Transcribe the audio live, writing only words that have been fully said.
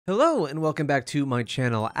Hello and welcome back to my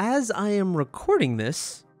channel. As I am recording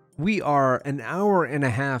this, we are an hour and a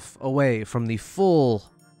half away from the full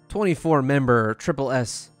 24-member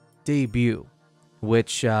tripleS debut,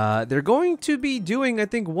 which they're going to be doing, I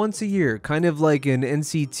think, once a year, kind of like an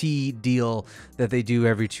NCT deal that they do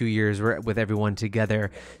every 2 years with everyone together.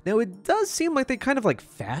 Now, it does seem like they kind of like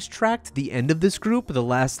fast-tracked the end of this group. The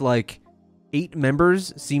last, 8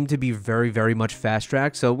 members seem to be very much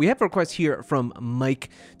fast-tracked. So we have a request here from Mike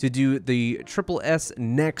to do the tripleS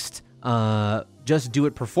Next Just Do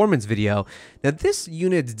It performance video. Now, this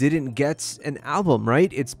unit didn't get an album,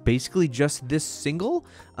 right? It's basically just this single.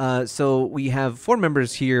 So we have 4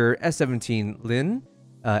 members here: S17 Lin,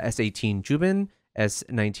 S18 Jubin,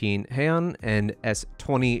 S19 Haeyeon, and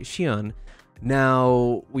S20 Xian.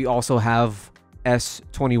 Now, we also have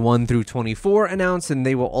S21 through 24 announced, and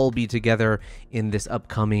they will all be together in this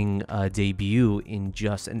upcoming debut in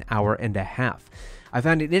just an hour and a half. I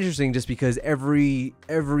found it interesting just because every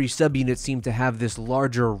subunit seemed to have this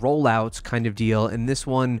larger rollout kind of deal, and this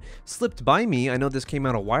one slipped by me. I know this came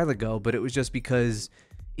out a while ago, but it was just because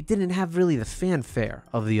it didn't have really the fanfare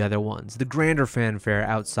of the other ones, the grander fanfare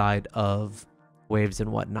outside of waves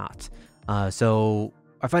and whatnot. So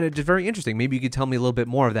I find it just very interesting. Maybe you could tell me a little bit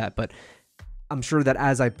more of that, but I'm sure that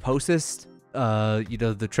as I post this,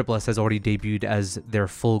 the tripleS has already debuted as their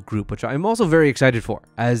full group, which I'm also very excited for.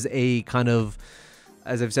 As a kind of,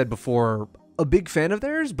 as I've said before, a big fan of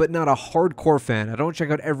theirs, but not a hardcore fan. I don't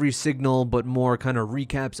check out every signal, but more kind of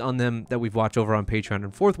recaps on them that we've watched over on Patreon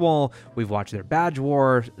and Fourth Wall. We've watched their Badge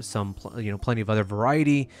War, some, plenty of other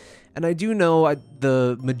variety, and I do know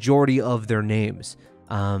the majority of their names,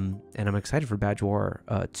 and I'm excited for Badge War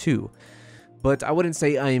too. But I wouldn't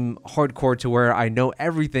say I'm hardcore to where I know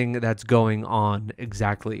everything that's going on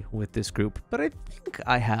exactly with this group, but I think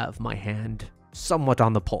I have my hand somewhat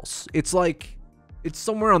on the pulse. It's like, it's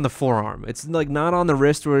somewhere on the forearm. It's like not on the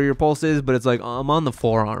wrist where your pulse is, but it's like I'm on the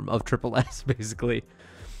forearm of tripleS, basically.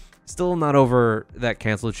 Still not over that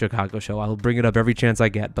canceled Chicago show. I'll bring it up every chance I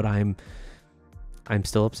get, but I'm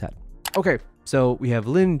still upset. Okay, so we have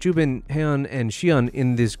Lin, Jubin, Haeyeon, and Xian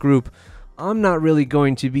in this group. I'm not really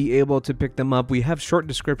going to be able to pick them up. We have short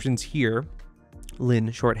descriptions here.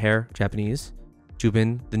 Lin, short hair, Japanese.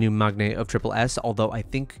 Jubin, the new magne of tripleS, although I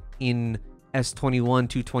think in S21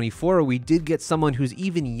 to 24, we did get someone who's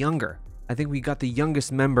even younger. I think we got the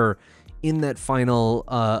youngest member in that final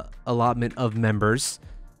allotment of members.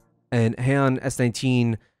 And Haeyeon,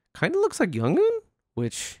 S19, kind of looks like Youngun,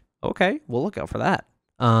 which, okay, we'll look out for that.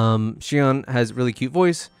 Xian has really cute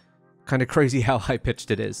voice. Kind of crazy how high-pitched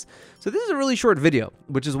it is. So this is a really short video,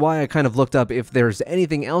 which is why I kind of looked up if there's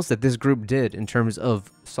anything else that this group did in terms of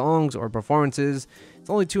songs or performances. It's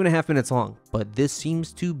only 2.5 minutes long, but this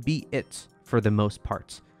seems to be it for the most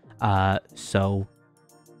part. So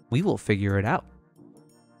we will figure it out.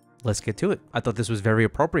 Let's get to it. I thought this was very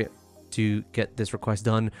appropriate to get this request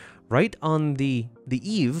done right on the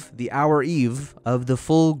hour eve of the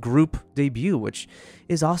full group debut, which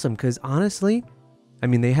is awesome because honestly, I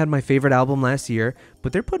mean, they had my favorite album last year,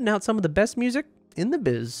 but they're putting out some of the best music in the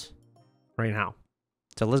biz right now.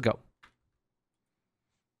 So let's go.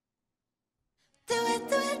 Do it,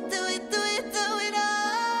 do it, do it, do it, do it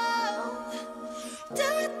all. Do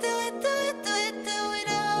it, do it, do it, do it, do it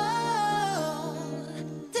all.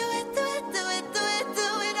 Do it, do it, do it, do it, do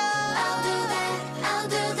it all. I'll do that, I'll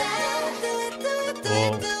do that. Do it, do it, do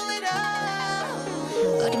it, do it all.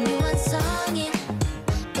 우리 무한 성인,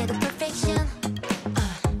 그래도 perfection.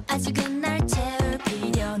 아직은 날 채울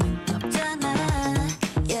필요는 없잖아.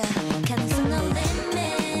 Yeah, 가능성 no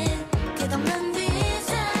limit. 끝없는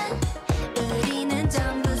vision. 우리는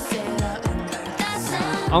전부 새로운 걸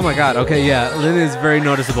따서. Oh my god, okay, yeah, Lin is very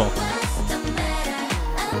noticeable.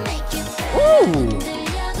 Ooh!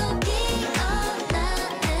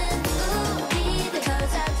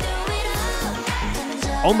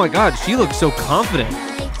 Oh my god, she looks so confident.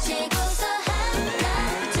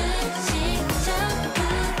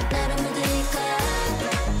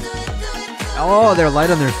 Oh, they're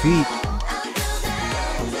light on their feet.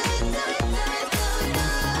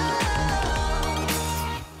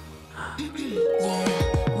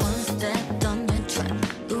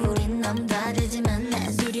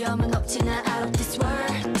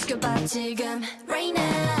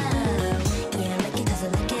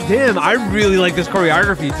 Damn, I really like this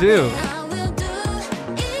choreography too.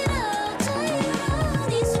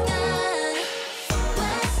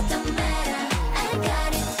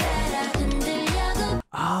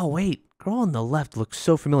 Oh, wait. Girl on the left looks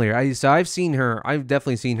so familiar. I've seen her. I've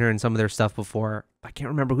definitely seen her in some of their stuff before. I can't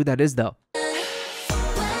remember who that is, though.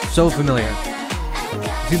 So familiar.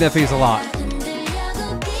 I've seen that face a lot.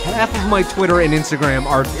 half of my Twitter and Instagram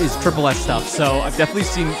is tripleS stuff, so I've definitely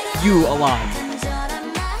seen you a lot.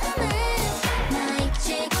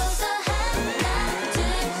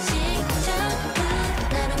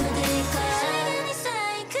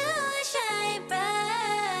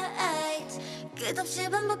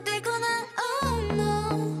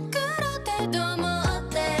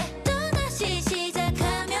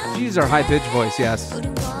 She's our high-pitched voice, yes.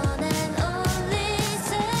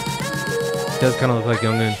 Does kind of look like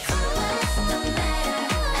Younghoon.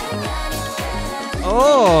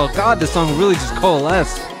 Oh god, this song really just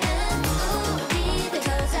coalesced.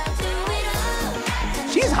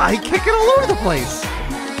 She's high kicking all over the place.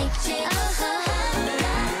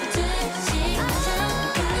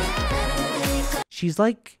 She's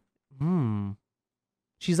like,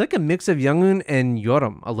 she's like a mix of Younghoon and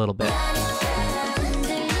Yoram a little bit.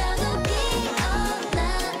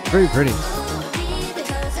 Very pretty.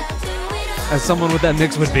 As someone with that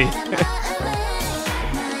mix would be.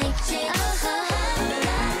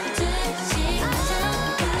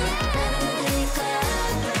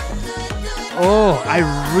 Oh,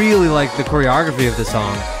 I really like the choreography of the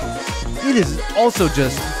song. It is also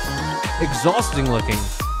just exhausting looking.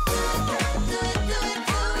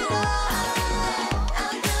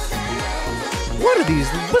 What are these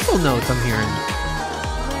whistle notes I'm hearing?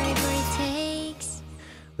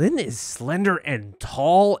 Lynn is slender and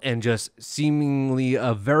tall and just seemingly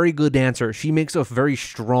a very good dancer. She makes a very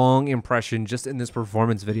strong impression just in this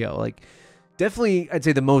performance video. Like, definitely, I'd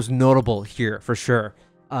say the most notable here for sure.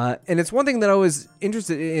 And it's one thing that I was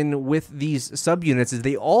interested in with these subunits is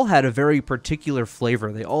they all had a very particular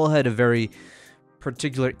flavor. They all had a very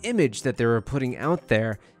particular image that they were putting out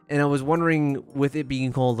there. And I was wondering, with it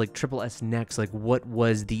being called like tripleS Next, like what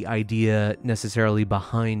was the idea necessarily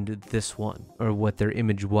behind this one, or what their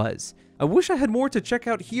image was? I wish I had more to check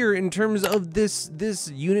out here in terms of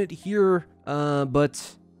this unit here,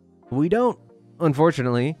 but we don't,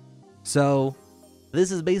 unfortunately. So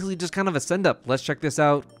this is basically just kind of a send up. Let's check this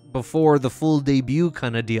out before the full debut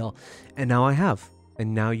kind of deal. And now I have.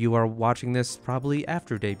 And now you are watching this probably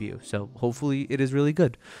after debut. So hopefully it is really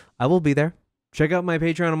good. I will be there. Check out my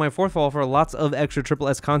Patreon on my fourth wall for lots of extra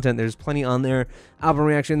tripleS content. There's plenty on there. Album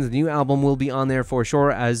reactions, the new album will be on there for sure,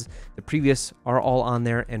 as the previous are all on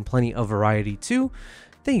there, and plenty of variety too.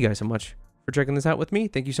 Thank you guys so much for checking this out with me.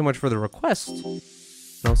 Thank you so much for the request, and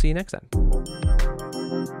I'll see you next time.